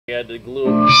We had to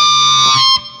glue it.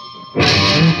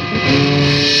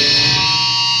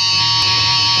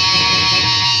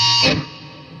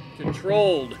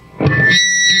 Controlled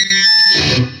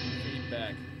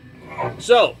feedback.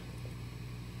 So,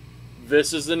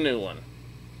 this is the new one.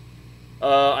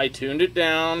 I tuned it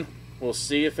down. We'll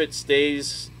see if it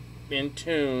stays in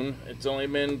tune. It's only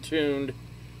been tuned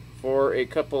for a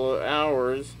couple of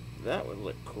hours. That would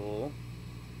look cool.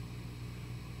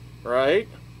 Right?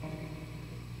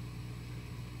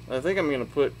 I think I'm going to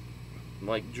put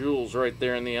like jewels right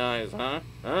there in the eyes, huh?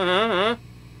 I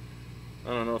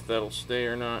don't know if that'll stay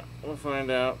or not. We'll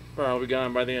find out. Probably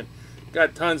gone by the end.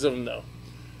 Got tons of them though.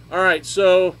 Alright,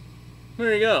 so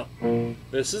there you go.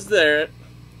 This is there.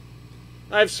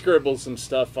 I've scribbled some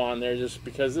stuff on there just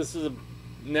because this is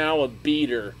now a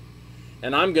beater.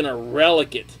 And I'm going to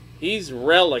relic it. He's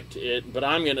reliced it, but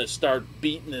I'm going to start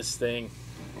beating this thing.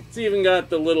 It's even got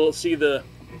the little, see the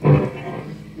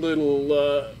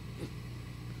little,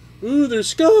 ooh, they're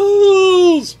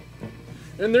skulls!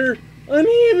 And they're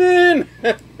uneven!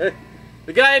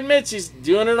 The guy admits he's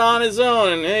doing it on his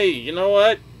own, and hey, you know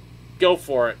what? Go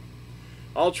for it.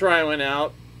 I'll try one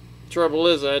out. Trouble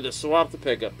is, I had to swap the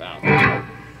pickup out.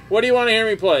 What do you want to hear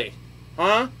me play?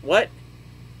 Huh? What?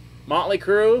 Motley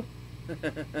Crue?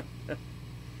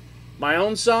 My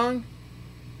own song?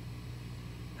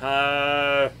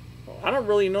 I don't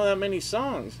really know that many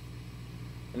songs.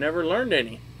 I never learned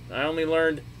any. I only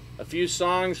learned a few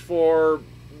songs for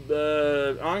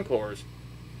the encores.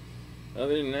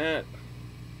 Other than that,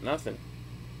 nothing.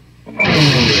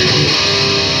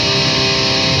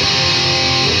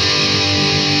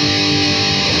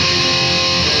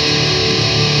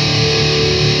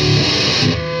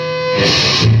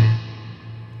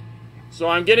 So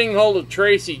I'm getting hold of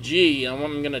Tracy G. I'm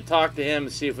going to talk to him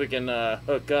and see if we can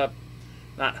hook up.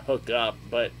 Not hook up,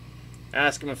 but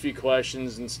ask him a few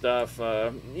questions and stuff.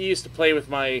 He used to play with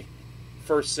my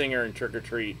first singer in Trick or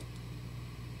Treat.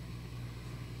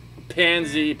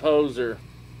 Pansy Poser.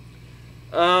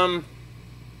 Yeah,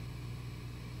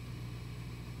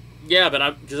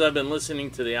 but because I've been listening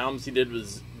to the albums he did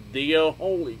with Dio.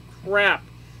 Holy crap.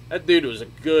 That dude is a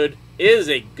good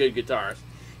guitarist.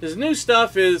 His new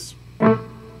stuff is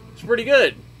pretty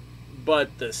good.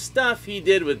 But the stuff he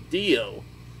did with Dio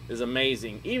is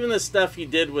amazing. Even the stuff he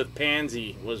did with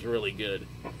Pansy was really good.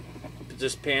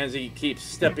 Just Pansy keeps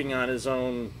stepping on his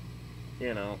own,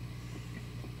 you know.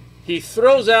 He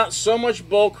throws out so much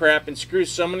bullcrap and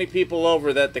screws so many people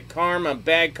over that the karma,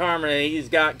 bad karma he's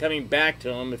got coming back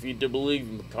to him, if you do believe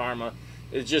in karma,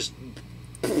 is just...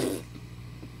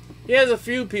 He has a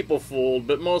few people fooled,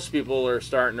 but most people are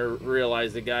starting to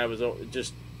realize the guy was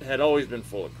had always been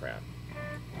full of crap.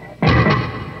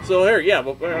 So here, yeah,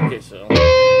 but okay, so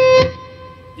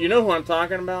you know who I'm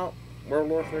talking about? World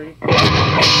War III.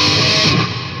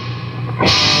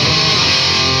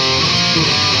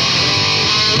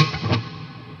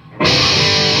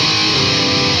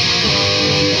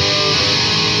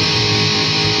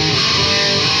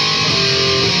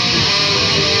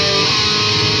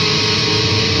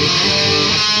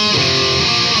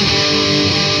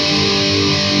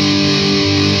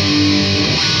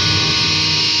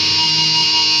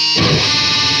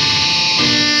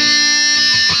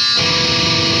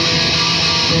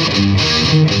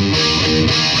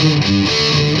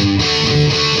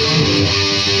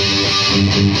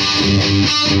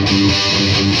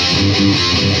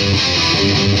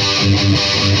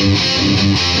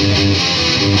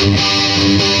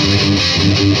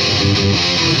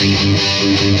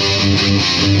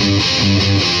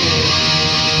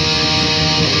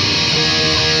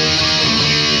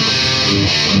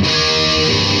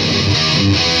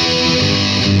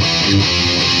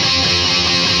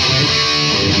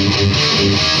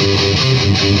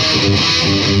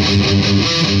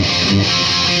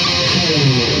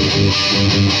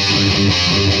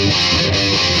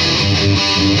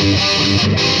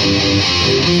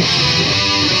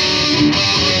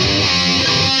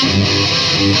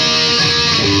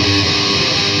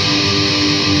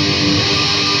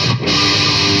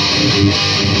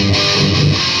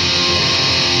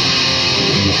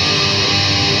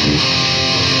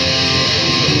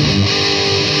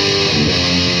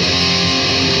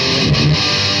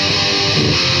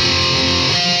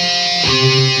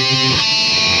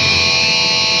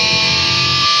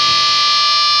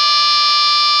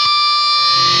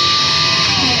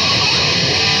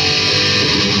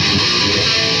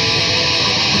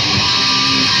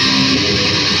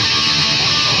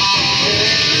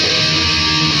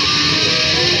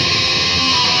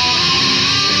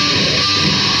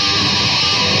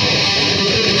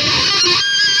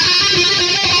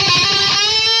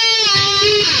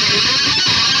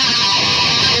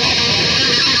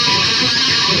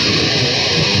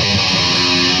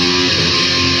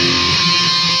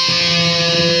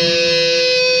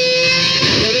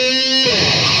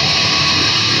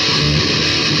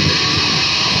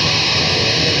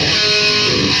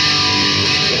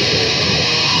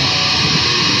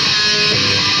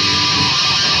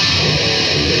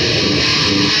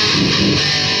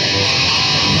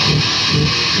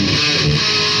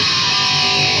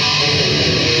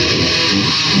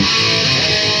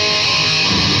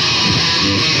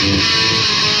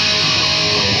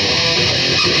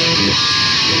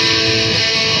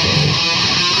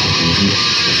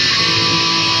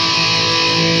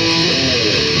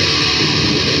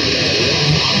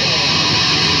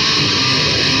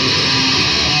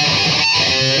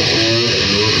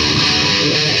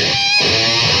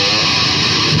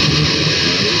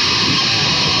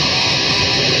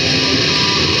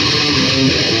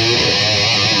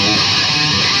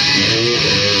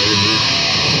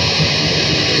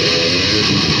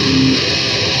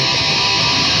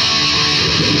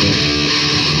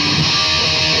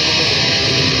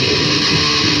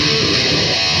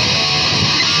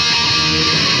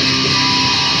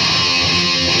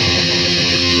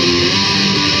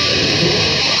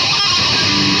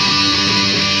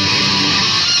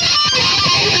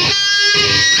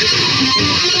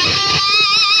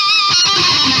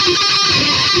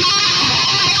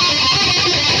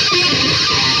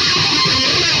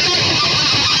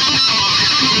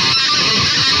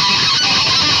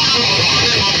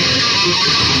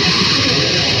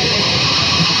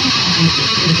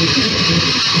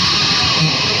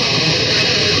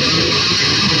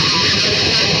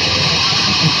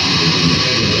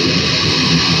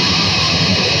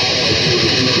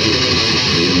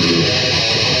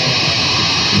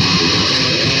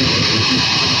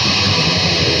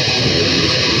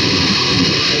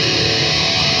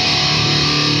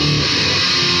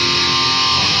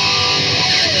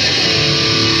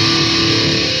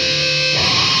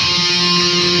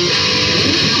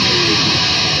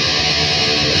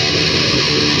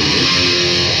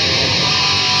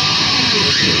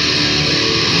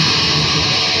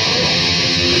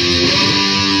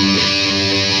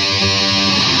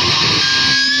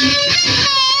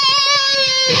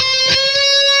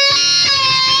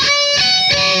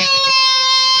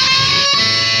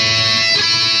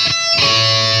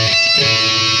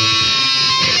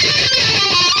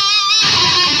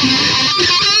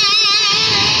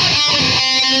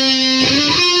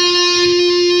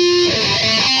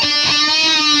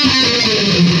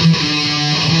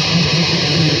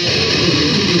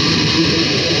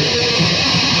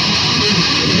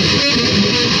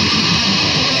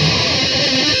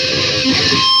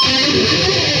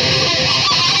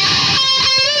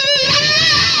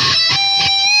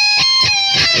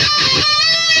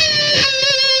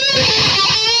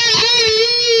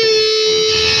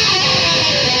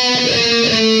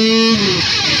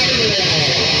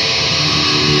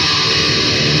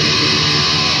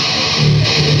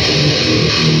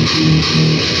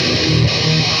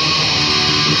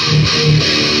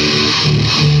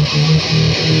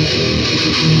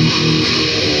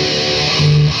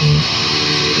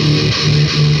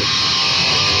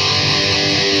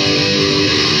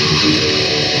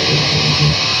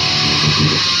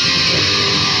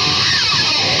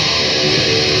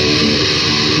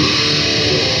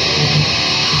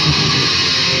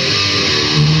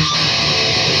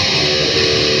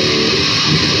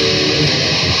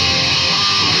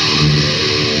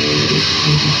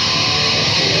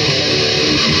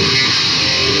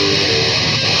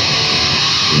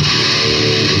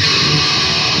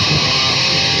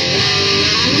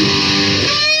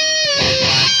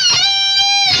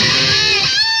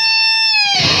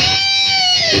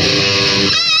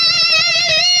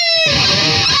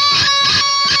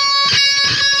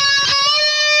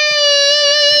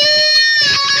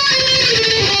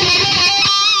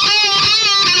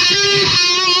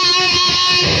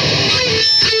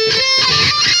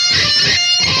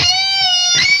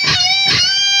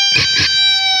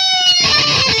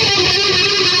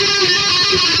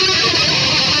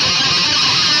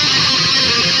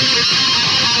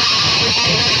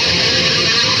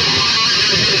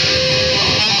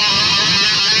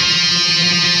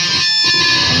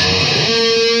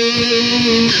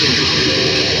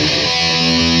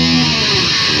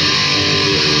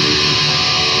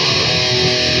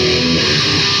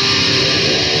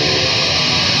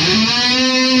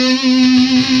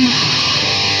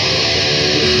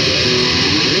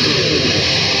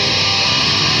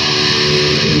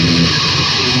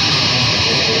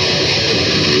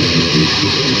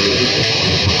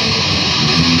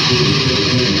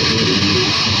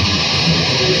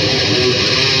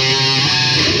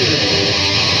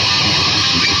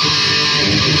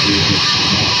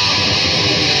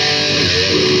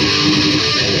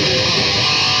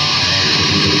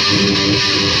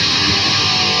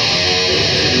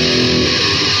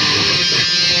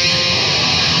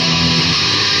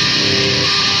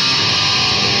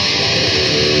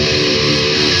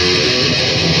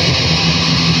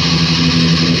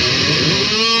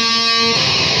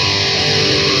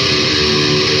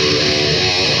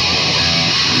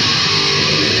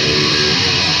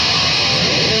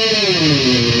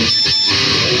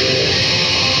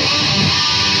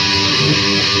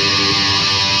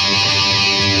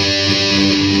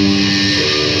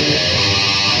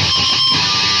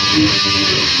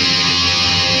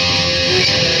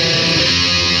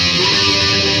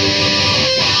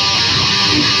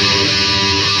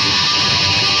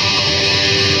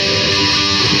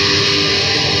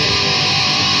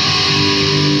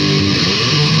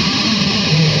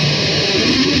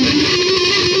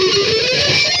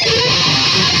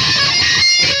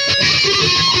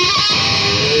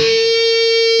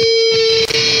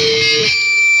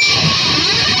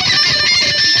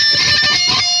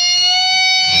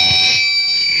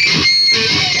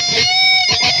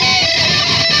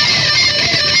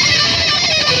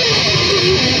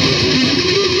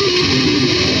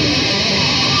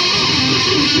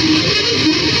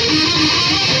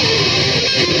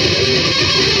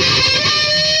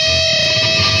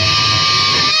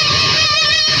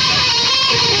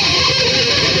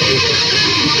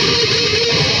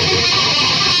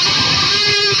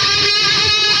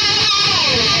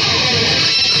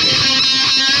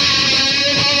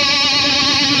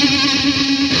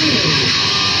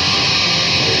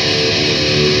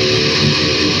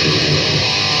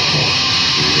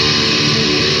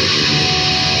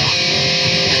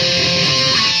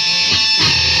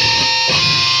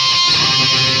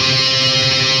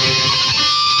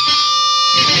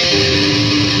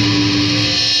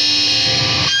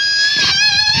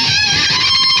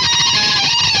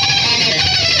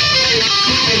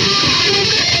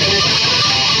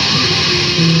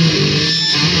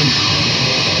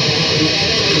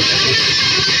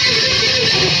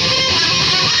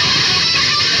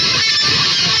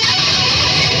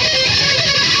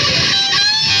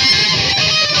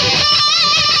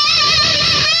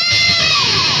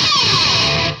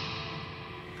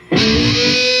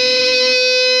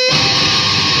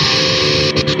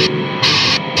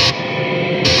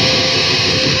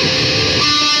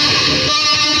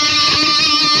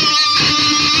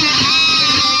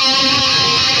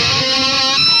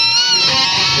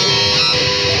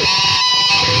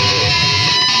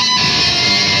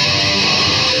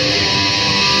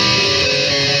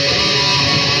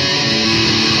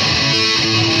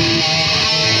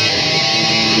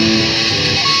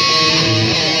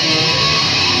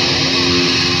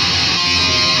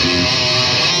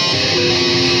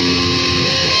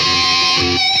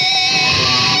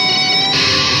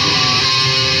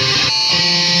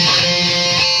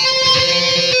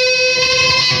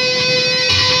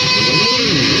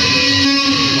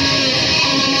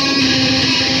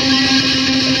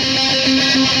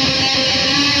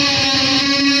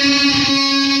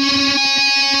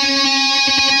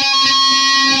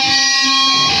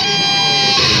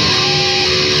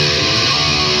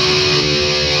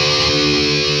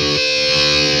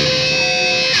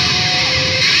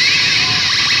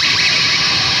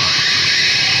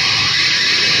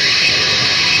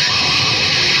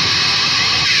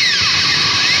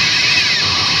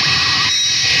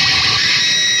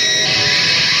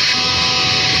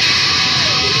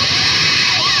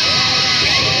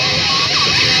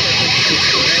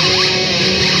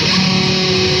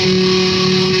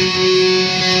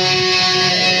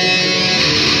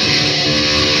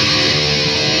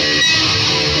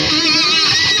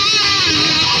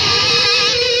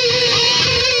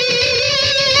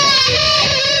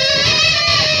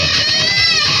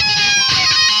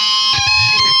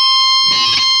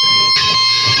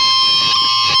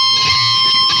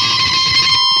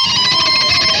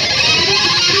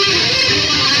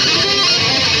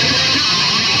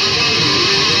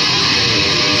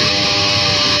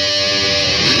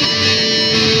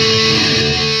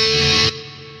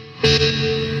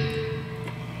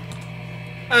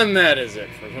 And that is it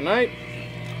for tonight.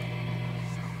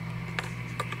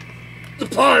 The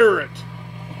Pirate.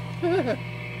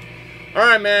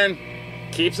 Alright, man.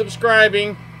 Keep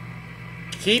subscribing.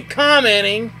 Keep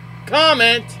commenting.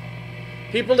 Comment.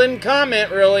 People didn't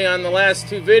comment really on the last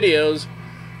 2 videos.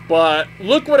 But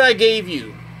look what I gave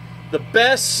you. The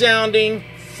best sounding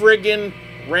friggin'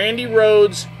 Randy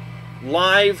Rhoads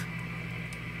live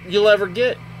you'll ever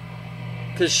get.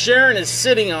 Because Sharon is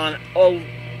sitting on a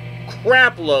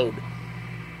crap load.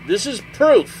 This is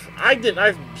proof.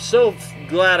 I'm so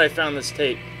glad I found this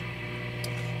tape.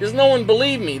 Because no one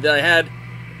believed me that I had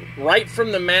right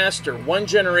from the master, 1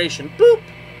 generation, boop,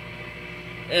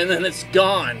 and then it's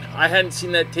gone. I hadn't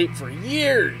seen that tape for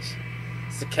years.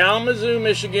 It's the Kalamazoo,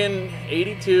 Michigan,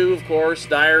 82, of course,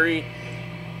 diary,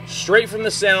 straight from the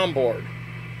soundboard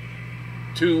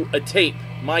to a tape,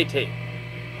 my tape,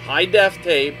 high def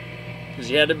tape, because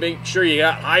you had to make sure you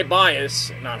got high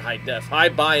bias, not high def, high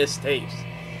bias tapes.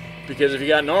 Because if you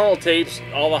got normal tapes,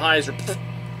 all the highs are.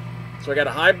 So I got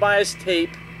a high bias tape,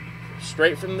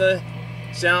 straight from the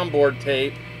soundboard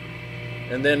tape,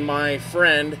 and then my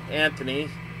friend Anthony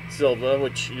Silva,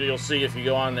 which you'll see if you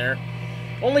go on there.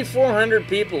 Only 400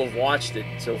 people have watched it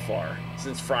so far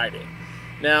since Friday.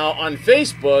 Now on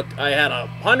Facebook, I had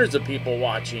hundreds of people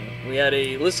watching. We had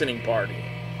a listening party.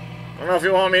 I don't know if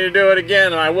you want me to do it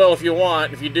again, and I will if you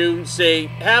want. If you do, say,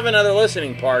 have another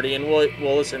listening party, and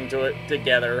we'll listen to it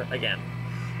together again.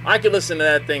 I could listen to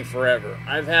that thing forever.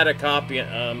 I've had a copy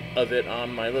of it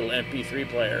on my little MP3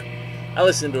 player. I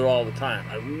listen to it all the time.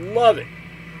 I love it.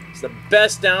 It's the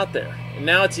best out there. And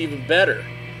now it's even better.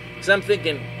 Because I'm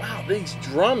thinking, wow, these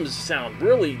drums sound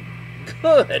really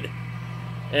good.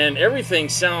 And everything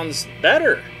sounds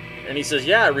better. And he says,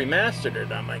 yeah, I remastered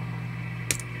it. I'm like,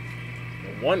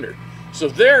 no wonder. So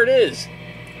there it is.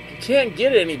 You can't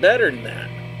get any better than that.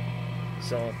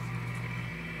 So,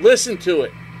 listen to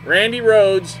it. Randy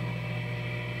Rhoads,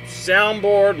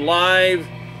 soundboard, live,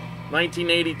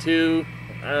 1982,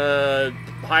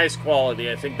 highest quality.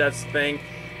 I think that's the thing.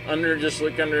 Just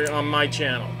look under on my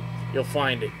channel. You'll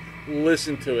find it.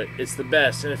 Listen to it. It's the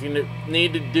best. And if you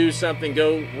need to do something,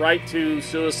 go right to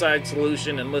Suicide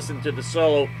Solution and listen to the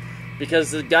solo.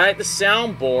 Because the guy at the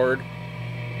soundboard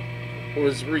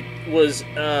was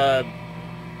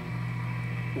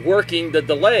working the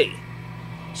delay.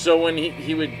 So when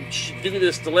he would do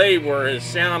this delay where his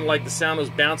sound, like the sound was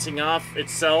bouncing off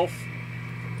itself,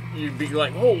 you'd be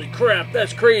like, holy crap,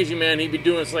 that's crazy, man. He'd be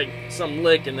doing like some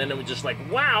lick, and then it would just like,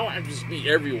 wow, it'd just be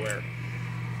everywhere.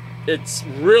 It's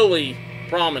really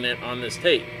prominent on this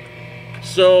tape.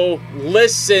 So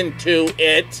listen to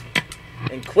it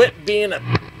and quit being a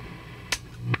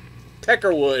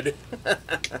peckerwood.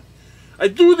 I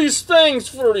do these things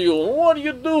for you. What do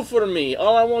you do for me?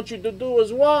 All I want you to do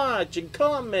is watch and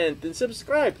comment and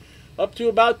subscribe. Up to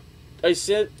about, I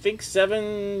think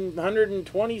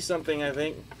 720 something, I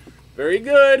think. Very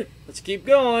good. Let's keep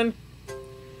going.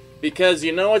 Because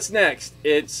you know what's next.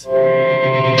 It's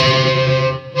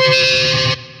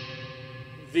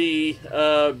the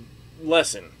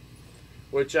lesson.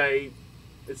 Which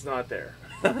it's not there.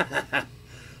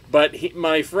 But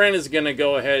my friend is going to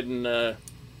go ahead and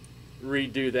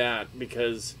redo that,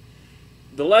 because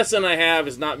the lesson I have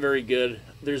is not very good.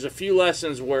 There's a few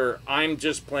lessons where I'm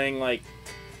just playing like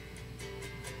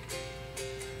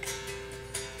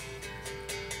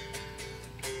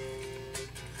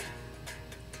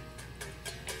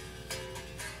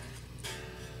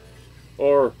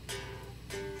or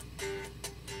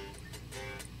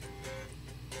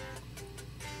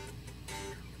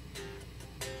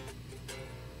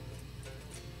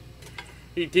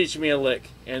he teaches me a lick,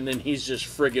 and then he's just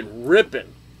friggin'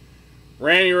 ripping.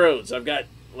 Randy Rhoads. I've got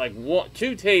like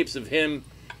 2 tapes of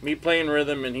me playing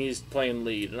rhythm, and he's playing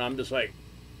lead, and I'm just like,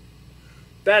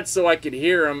 that's so I could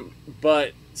hear him,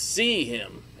 but see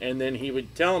him. And then he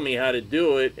would tell me how to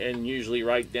do it, and usually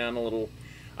write down a little.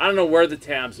 I don't know where the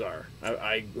tabs are.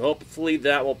 I hopefully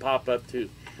that will pop up too.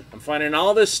 I'm finding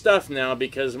all this stuff now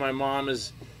because my mom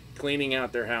is cleaning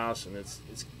out their house, and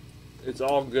it's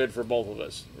all good for both of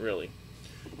us, really.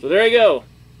 So there you go.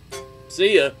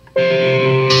 See ya.